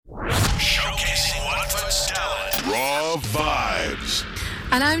of Vibes.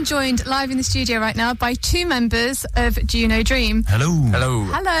 And I'm joined live in the studio right now by two members of Juno Dream. Hello. Hello.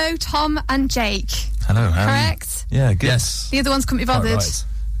 Hello, Tom and Jake. Hello. How Correct? Are you? Yeah, good. Yes. The other ones couldn't be bothered. Right.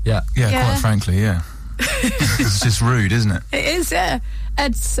 Yeah. Yeah, quite frankly, yeah. It's just rude, isn't it? It is, yeah.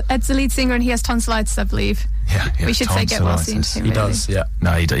 Ed's the lead singer and he has tonsillitis, I believe. Yeah. We should say get well soon to him. He does, yeah.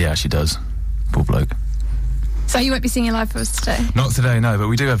 No, he actually does. Poor bloke. So you won't be singing live for us today? Not today, no. But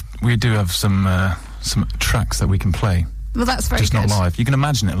we do have some tracks that we can play. Well, that's very just good. Just not live. You can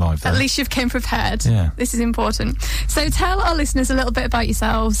imagine it live, though. At least you've came prepared. Yeah. This is important. So tell our listeners a little bit about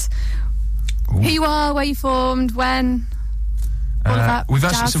yourselves. Ooh. Who you are, where you formed, when. All of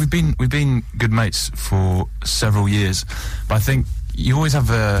that jazz. we've been good mates for several years, but I think you always have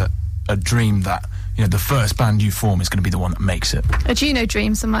a dream that, you know, the first band you form is going to be the one that makes it. A Juno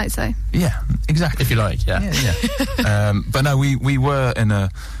Dream, some might say. Yeah, exactly. If you like, yeah. But no, we've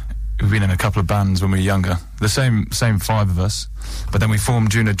been in a couple of bands when we were younger. The same five of us, but then we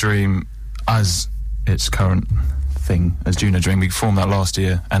formed Juno Dream as its current thing, as Juno Dream. We formed that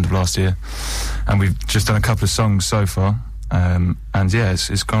end of last year, and we've just done a couple of songs so far. And yeah,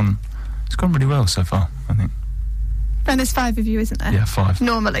 it's gone really well so far, I think. And there's five of you, isn't there? Yeah, five.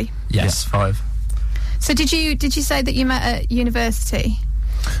 Normally. Yes, yeah. 5. So did you say that you met at university?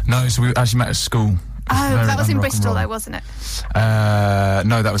 No, so we actually met at school. Oh, that was in Bristol though, wasn't it?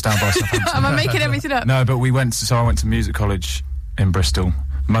 No, that was down by Southampton. Am I making everything up? No, but I went to music college in Bristol.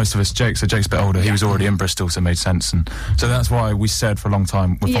 Most of us, Jake's a bit older. He was already in Bristol, so it made sense. And so that's why we said for a long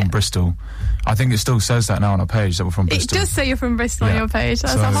time we're from Bristol. I think it still says that now on our page that we're from Bristol. It does say you're from Bristol on your page.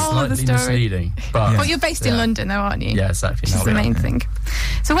 That's a whole other story. Misleading, but you're based in London though, aren't you? Yeah, exactly. Which is the main thing.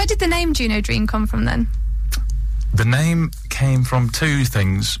 So where did the name Juno Dream come from then? The name came from two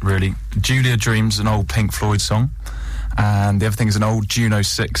things, really. Julia Dream's an old Pink Floyd song, and the other thing is an old Juno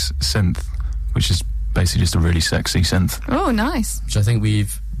 6 synth, which is basically just a really sexy synth. Oh, nice. Which I think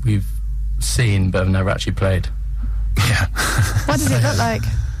we've seen but have never actually played. Yeah. What does it look like?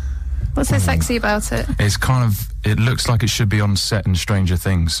 What's so sexy about it? It looks like it should be on set in Stranger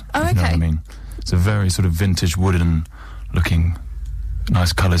Things. Oh, okay. You know what I mean? It's a very sort of vintage wooden looking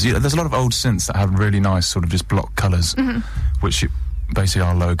nice colours. Yeah, there's a lot of old synths that have really nice sort of just block colours, which basically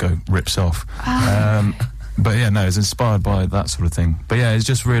our logo rips off. But yeah, no, it's inspired by that sort of thing. But yeah, it's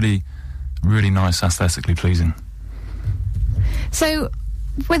just really, really nice, aesthetically pleasing. So,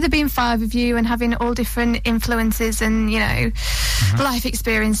 with there being 5 of you and having all different influences and, you know, life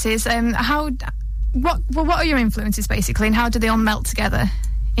experiences, what are your influences basically, and how do they all melt together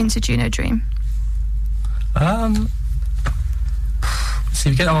into Juno Dream? See,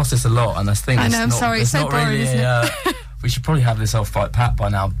 we get asked this a lot, and I think I'm sorry, it's so boring, really, isn't it? we should probably have this off quite pat by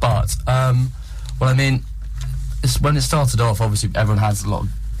now, but well, I mean, when it started off, obviously everyone has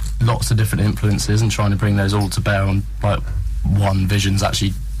lots of different influences, and trying to bring those all to bear on like one vision's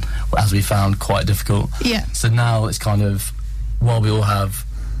actually, as we found, quite difficult. Yeah. So now it's kind of, while we all have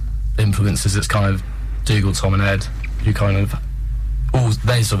influences, it's kind of Dougal, Tom and Ed, who kind of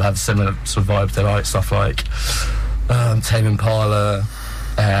they sort of have similar sort of vibes. They like stuff like Tame Impala,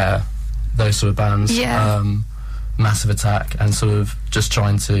 those sort of bands. Yeah. Massive Attack, and sort of just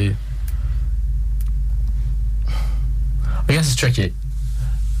trying to, I guess it's tricky.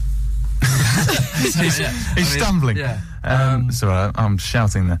 He's stumbling. Yeah. Sorry, I'm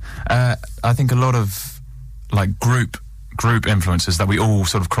shouting there. I think a lot of like group influences that we all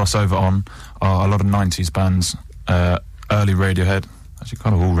sort of cross over on are a lot of 90s bands, early Radiohead. Actually,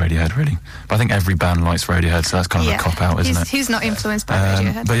 kind of all Radiohead, really. But I think every band likes Radiohead, so that's kind of a cop-out, isn't it? Who's not influenced by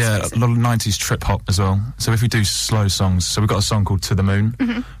Radiohead? But yeah, a lot of 90s trip-hop as well. So if we do slow songs, so we've got a song called To the Moon,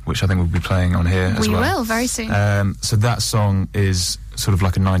 which I think we'll be playing on here as well. We will, very soon. So that song is sort of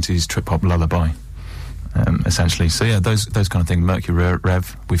like a 90s trip-hop lullaby, essentially. So yeah, those kind of things. Mercury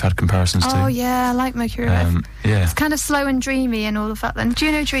Rev, we've had comparisons to. Oh yeah, I like Mercury Rev. Yeah. It's kind of slow and dreamy and all of that then.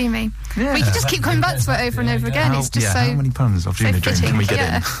 Juno Dreamy. Yeah. We could just keep coming back to it over and over again. It's just how many puns of Juno Dream can we get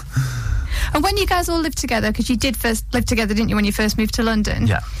in? And when you guys all lived together, because you did first live together, didn't you, when you first moved to London?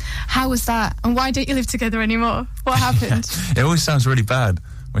 Yeah. How was that? And why don't you live together anymore? What happened? It always sounds really bad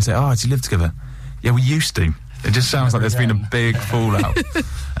when we say, oh, do you live together? Yeah, we used to. It just sounds like there's been a big fallout.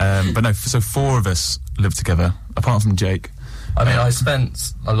 But no, so 4 of us live together, apart from Jake. I mean, I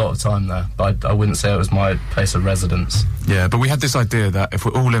spent a lot of time there, but I wouldn't say it was my place of residence. Yeah, but we had this idea that if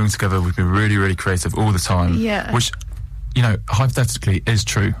we're all living together, we'd be really, really creative all the time. Yeah. Which, you know, hypothetically is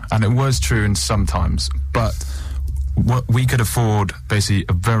true. And it was true in some times. But we could afford basically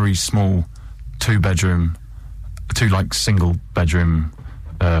a very small 2-bedroom, single bedroom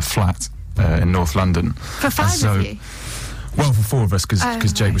flat in North London. For 5 of you? Well, for 4 of us,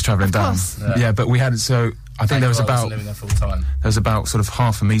 because Jake was travelling down. Course. Yeah, but we had I think there was about living there full time. about sort of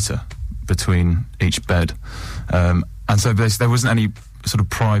half a metre between each bed, and so there wasn't any sort of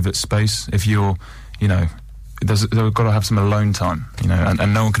private space. If you're, you know, they've got to have some alone time, you know,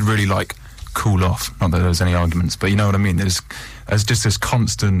 and no one could really like cool off. Not that there was any arguments, but you know what I mean. There's just this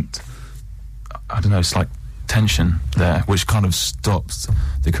constant, I don't know, it's like tension there, which kind of stops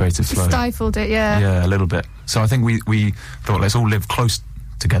the creative flow. Stifled it, yeah. Yeah, a little bit. So I think we thought, let's all live close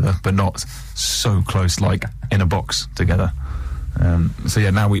together, but not so close, like in a box together. So yeah,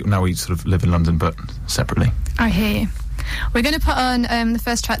 now we sort of live in London, but separately. I hear you. We're going to put on the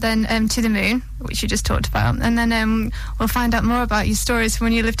first track then, To the Moon, which you just talked about, and then we'll find out more about your stories from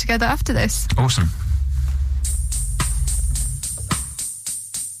when you lived together after this. Awesome.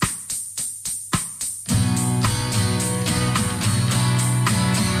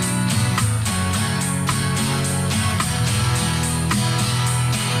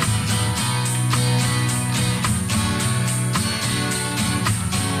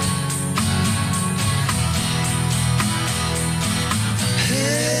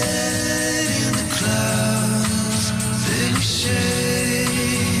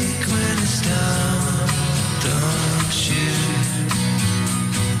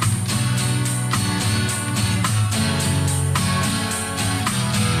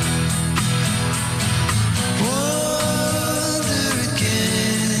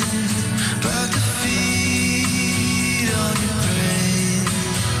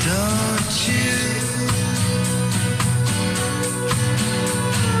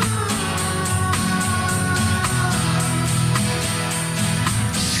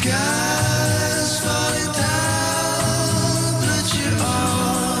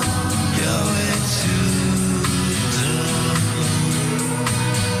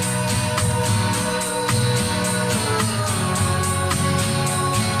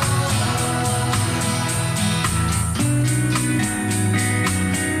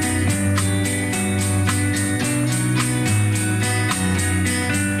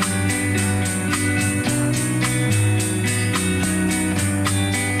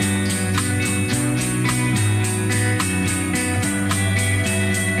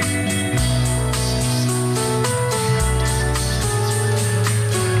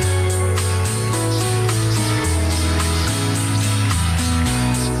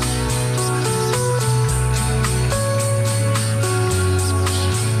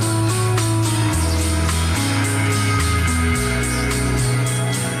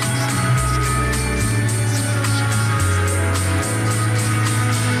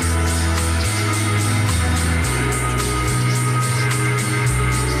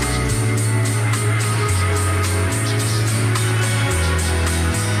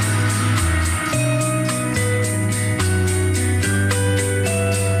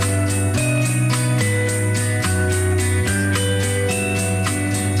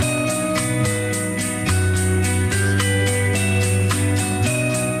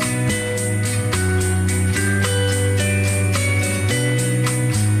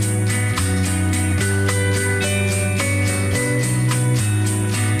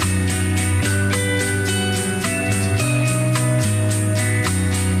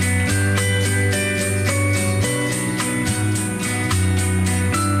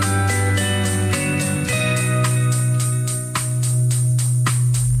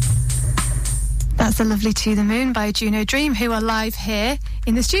 The lovely To the Moon by Juno Dream, who are live here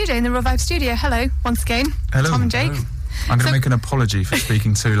in the studio, in the Raw Vibe studio. Hello, once again. Hello. Tom and Jake. Hello. I'm going to make an apology for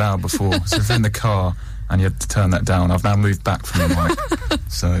speaking too loud before. So if in the car and you had to turn that down, I've now moved back from the mic.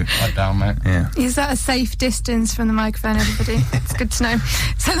 So, right down, mate. Yeah. Is that a safe distance from the microphone, everybody? It's good to know.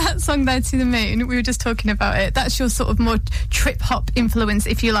 So that song there, To the Moon, we were just talking about it. That's your sort of more trip-hop influence,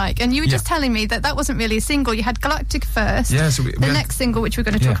 if you like. And you were just telling me that wasn't really a single. You had Galactic first. Yeah, so the next single, which we're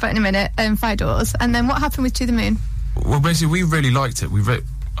going to talk about in a minute, Fire Doors. And then what happened with To the Moon? Well, basically, we really liked it. We wrote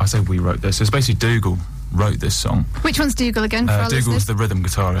this. It's basically Dougal wrote this song. Which one's Dougal again? For our Dougal's listeners? the rhythm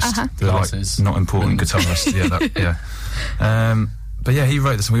guitarist. The not important guitarist. But yeah, he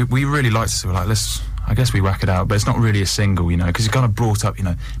wrote this. And we really liked it. So we're like, I guess we whack it out. But it's not really a single, you know, because it's kind of brought up, you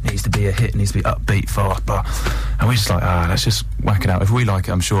know, needs to be a hit, needs to be upbeat, fast, blah. And we're just like, let's just whack it out. If we like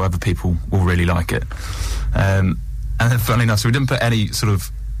it, I'm sure other people will really like it. And then, funnily enough, so we didn't put any sort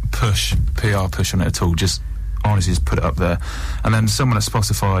of PR push on it at all. Just honestly, just put it up there. And then someone at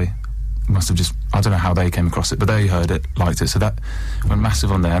Spotify must have just, I don't know how they came across it, but they heard it, liked it, so that went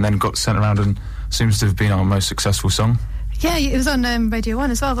massive on there, and then got sent around and seems to have been our most successful song. Yeah, it was on Radio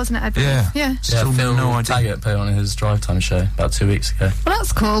 1 as well, wasn't it? I believe? Yeah. Yeah. Yeah, Phil Taggart put it on his drive time show about 2 weeks ago. Well,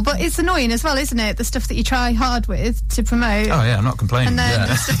 that's cool, but it's annoying as well, isn't it? The stuff that you try hard with to promote. Oh yeah, I'm not complaining. And then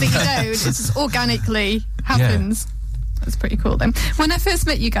the stuff that you don't, it just organically happens. Yeah. That's pretty cool then. When I first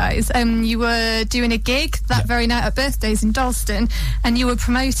met you guys, you were doing a gig that very night at Birthdays in Dalston, and you were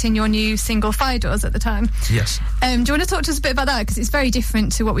promoting your new single Fire Doors at the time. Yes. Do you want to talk to us a bit about that? Because it's very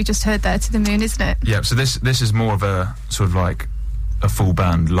different to what we just heard there, To the Moon, isn't it? Yeah, so this is more of a sort of like a full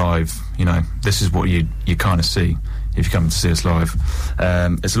band live, you know. This is what you kind of see if you come to see us live.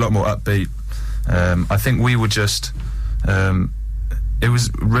 It's a lot more upbeat. I think we were just... it was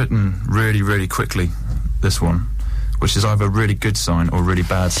written really, really quickly, this one, which is either a really good sign or a really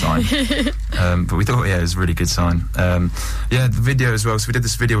bad sign. But we thought, it was a really good sign. The video as well. So we did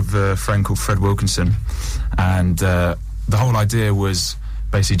this video with a friend called Fred Wilkinson, and the whole idea was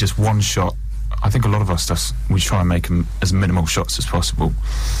basically just one shot. I think a lot of our stuff, we try and make them as minimal shots as possible.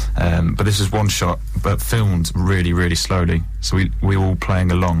 But this is one shot, but filmed really, really slowly. So we were all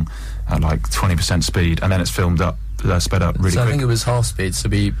playing along at like 20% speed, and then it's filmed up. Sped up really quick. I think it was half speed, so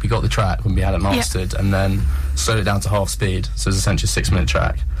we got the track when we had it mastered, and then slowed it down to half speed, so it's essentially a 6-minute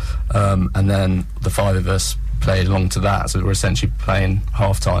track, and then the 5 of us played along to that, so we're essentially playing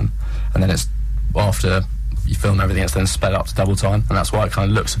half time, and then it's after you film everything, it's then sped up to double time, and that's why it kind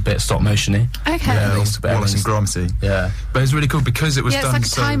of looks a bit stop motiony. Okay. Yeah, Wallace and Gromity. Yeah. But it's really cool because it was done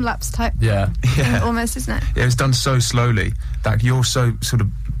it's like a time-lapse type thing, almost, isn't it? Yeah, it was done so slowly that you're so sort of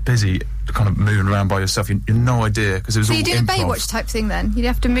busy kind of moving around by yourself, you've no idea, because it was all improv. So you did a Baywatch type thing then? You'd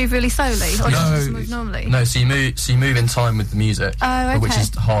have to move really slowly, or just move normally? No, so you move in time with the music, which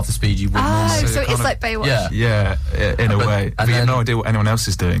is half the speed you would normally. So it's like Baywatch. Yeah, in a way. But you have no idea what anyone else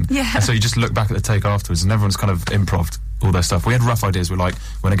is doing. Yeah. And so you just look back at the take afterwards, and everyone's kind of improved all their stuff. We had rough ideas. We're like,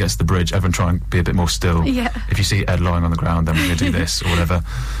 when it gets to the bridge, everyone try and be a bit more still. Yeah. If you see Ed lying on the ground, then we're going to do this or whatever.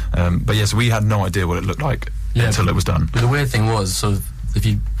 But yes, we had no idea what it looked like until it was done. But the weird thing was, sort of, I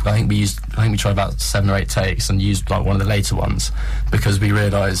think we tried about 7 or 8 takes and used like one of the later ones, because we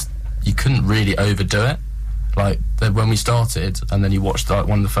realised you couldn't really overdo it. Like when we started, and then you watched like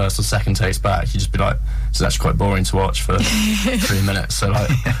one of the first or second takes back, you'd just be like, it's actually quite boring to watch for 3 minutes. So like,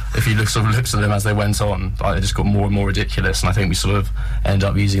 if you looked at them as they went on, like, they just got more and more ridiculous. And I think we sort of ended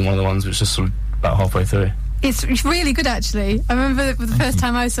up using one of the ones which was just sort of about halfway through. It's really good, actually. I remember the first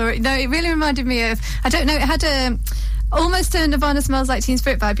time I saw it. No, it really reminded me of, I don't know, it had almost a Nirvana Smells Like Teen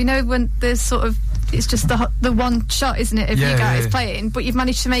Spirit vibe. You know, when there's sort of, it's just the one shot, isn't it, of you guys playing, but you've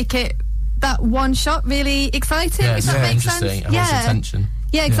managed to make it, that one shot, really exciting, if that makes sense. Interesting. Yeah, attention.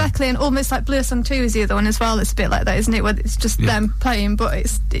 Yeah, exactly, and almost like Blue Song 2 is the other one as well. It's a bit like that, isn't it? Where it's just them playing, but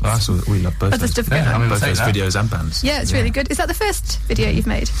it's we love both those. Stuff both those videos and bands. Yeah, it's really good. Is that the first video you've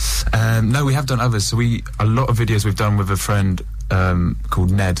made? No, we have done others. So a lot of videos we've done with a friend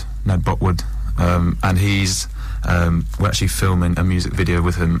called Ned Botwood, and he's we're actually filming a music video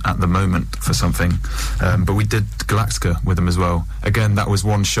with him at the moment for something. But we did Galactica with him as well. Again, that was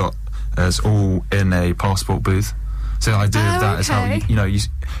one shot. It's all in a passport booth. So the idea of that is how you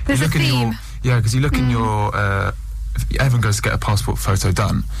look in your because you look in your everyone goes to get a passport photo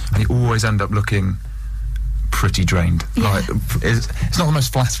done, and you always end up looking pretty drained. Like it's not the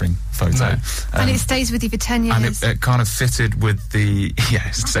most flattering photo, and it stays with you for 10 years. And it kind of fitted with the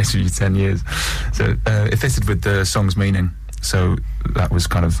it stays with you 10 years. So it fitted with the song's meaning. So that was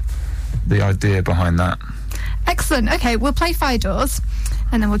kind of the idea behind that. Excellent. Okay, we'll play Fire Doors,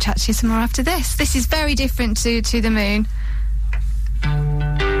 and then we'll chat to you some more after this. This is very different to the Moon.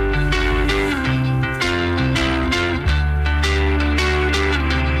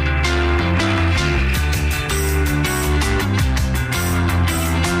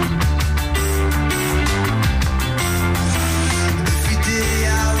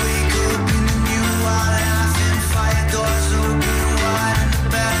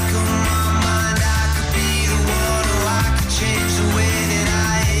 Change the way that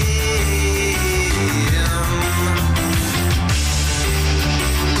I am.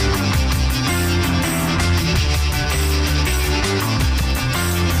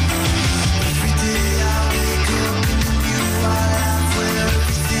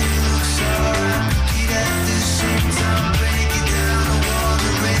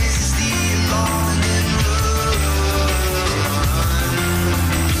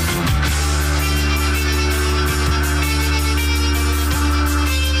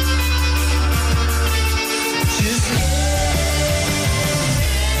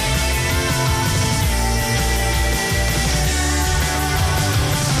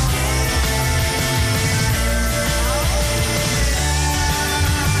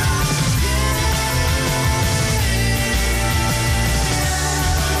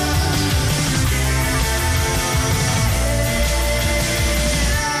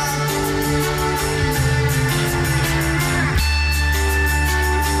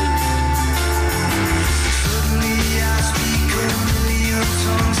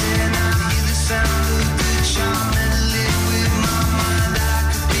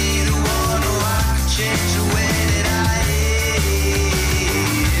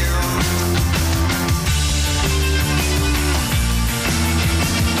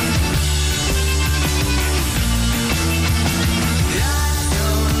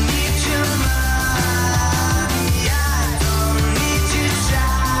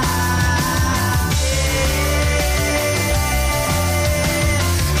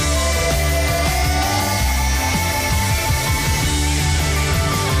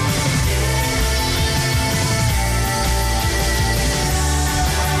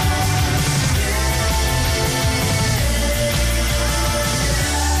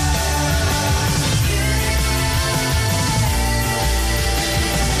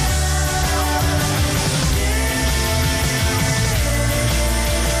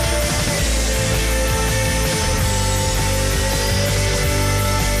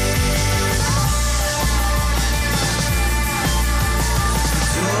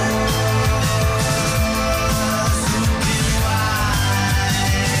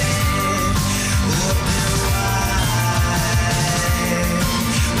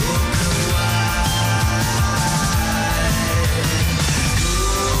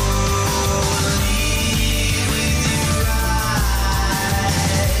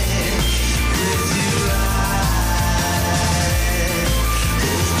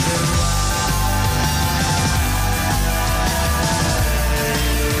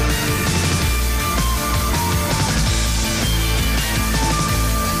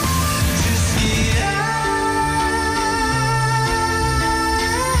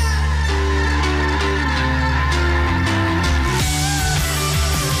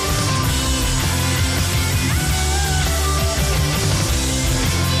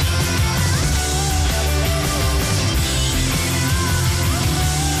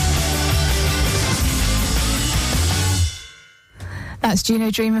 That's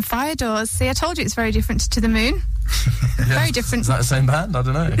Juno Dream and Fire Doors. See, I told you it's very different to The Moon. Very different. Is that the same band? I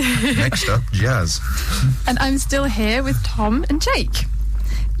don't know. Next up, jazz. And I'm still here with Tom and Jake.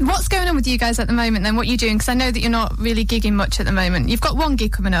 What's going on with you guys at the moment then? What are you doing? Because I know that you're not really gigging much at the moment. You've got one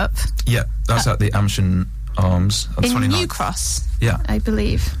gig coming up. Yeah, that's at the Amshin Arms on in 29th. New Cross, Yeah. I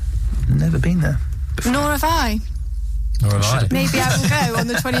believe. Never been there. Nor have I. Nor have I. Maybe I will go on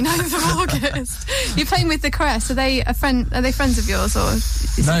the 29th of August. You're playing with the Caress. Are they friends of yours, or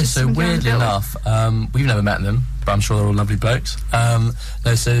is it No, just so some guy on the weirdly bill? enough, we've never met them, but I'm sure they're all lovely blokes. No,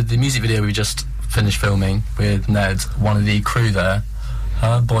 so the music video we just finished filming with Ned, one of the crew there,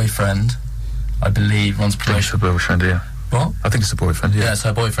 her boyfriend, I believe, runs It's promotion. a boyfriend, yeah. What? I think it's a boyfriend, yeah. Yeah, so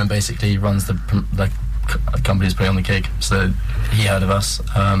her boyfriend basically runs the company's putting on the gig, so he heard of us,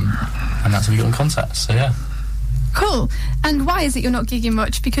 and that's how we got in contact. So yeah. Cool. And why is it you're not gigging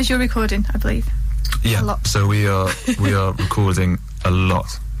much? Because you're recording, I believe. Yeah, A lot. so we are recording a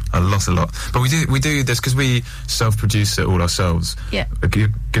lot. But we do this because we self-produce it all ourselves. Yeah. It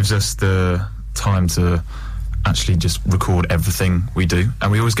gives us the time to actually just record everything we do, and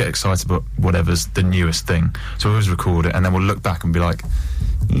we always get excited about whatever's the newest thing. So we always record it, and then we'll look back and be like,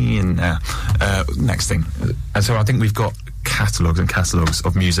 next thing. And so I think we've got catalogues and catalogues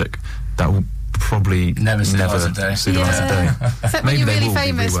of music that will probably Never see the light of day. see the light of day. Except when Maybe you're they really will be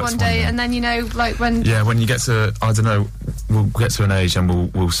famous reworked one day, and then, you know, like when... Yeah, when you get to, I don't know, we'll get to an age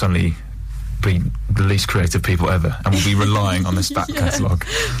and we'll suddenly be the least creative people ever, and we'll be relying on this back catalogue.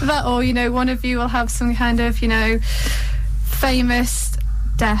 That, or, you know, one of you will have some kind of, you know, famous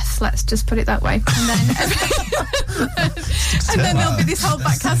death, let's just put it that way. And then there'll be this whole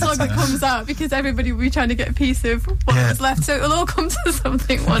back catalogue that comes out because everybody will be trying to get a piece of what was left, so it'll all come to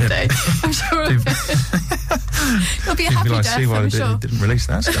something one day. I'm sure of it. It'll be a happy death, I'm sure. Didn't release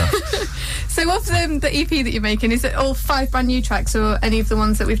that stuff. So of the EP that you're making, is it all 5 brand new tracks, or any of the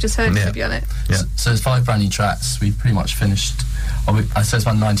ones that we've just heard Yeah. to be on it? Yeah. So it's 5 brand new tracks. We've pretty much finished. I say it's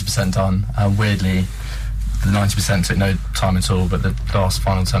about 90% done. Weirdly, the 90% took no time at all, but the last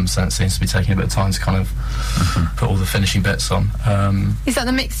final 10% seems to be taking a bit of time to kind of put all the finishing bits on. Is that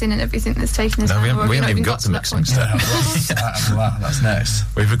the mixing and everything that's taken? No, we haven't or have you not even got to that mixing point? stuff. Wow, that's next.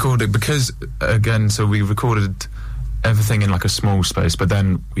 We've recorded, because, again, so we recorded everything in like a small space, but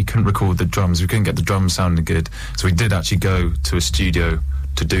then we couldn't record the drums. We couldn't get the drums sounding good, so we did actually go to a studio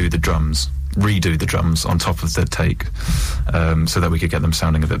to do the drums, redo the drums on top of the take, so that we could get them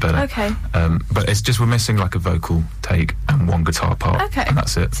sounding a bit better. Okay. But it's just we're missing like a vocal take and one guitar part. Okay. And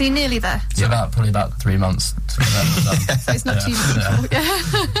that's it. So you're nearly there. So probably about 3 months to get that all done. So it's not too difficult. Yeah.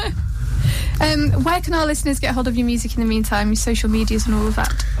 Where can our listeners get hold of your music in the meantime, your social medias and all of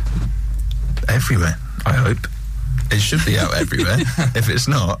that? Everywhere, I hope. It should be out everywhere. If it's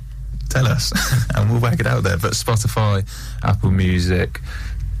not, tell us, and we'll whack it out there. But Spotify, Apple Music,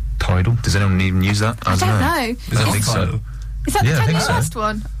 Tidal. Does anyone even use that? I don't know. I think so. Is that Yeah, I the think Kanye so. West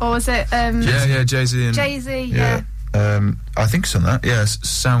one? Or was it... Yeah, Jay-Z and... Jay-Z, yeah. I think it's on that. Yeah,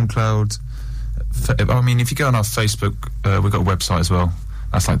 SoundCloud. I mean, if you go on our Facebook, we've got a website as well.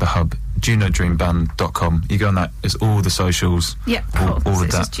 That's like the hub, junodreamband.com. You go on that, it's all the socials. Yeah, all cool. of So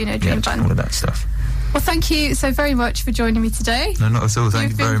it's that. just Juno Dream yeah, Band. all of that stuff. Well, thank you so very much for joining me today. No, not at all.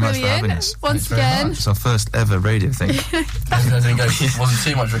 Thank You've you very been much for having brilliant. us. Once Thanks very again. much. It's our first ever radio thing. Wasn't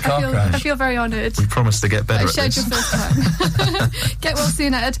too much of a car I crash. feel very honoured. We promise to get better I at shared this. your first time. Get well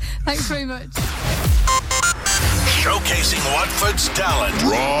soon, Ed. Thanks very much. Showcasing Watford's talent.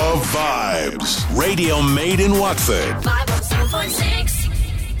 Raw Vibes. Radio made in Watford. 507.6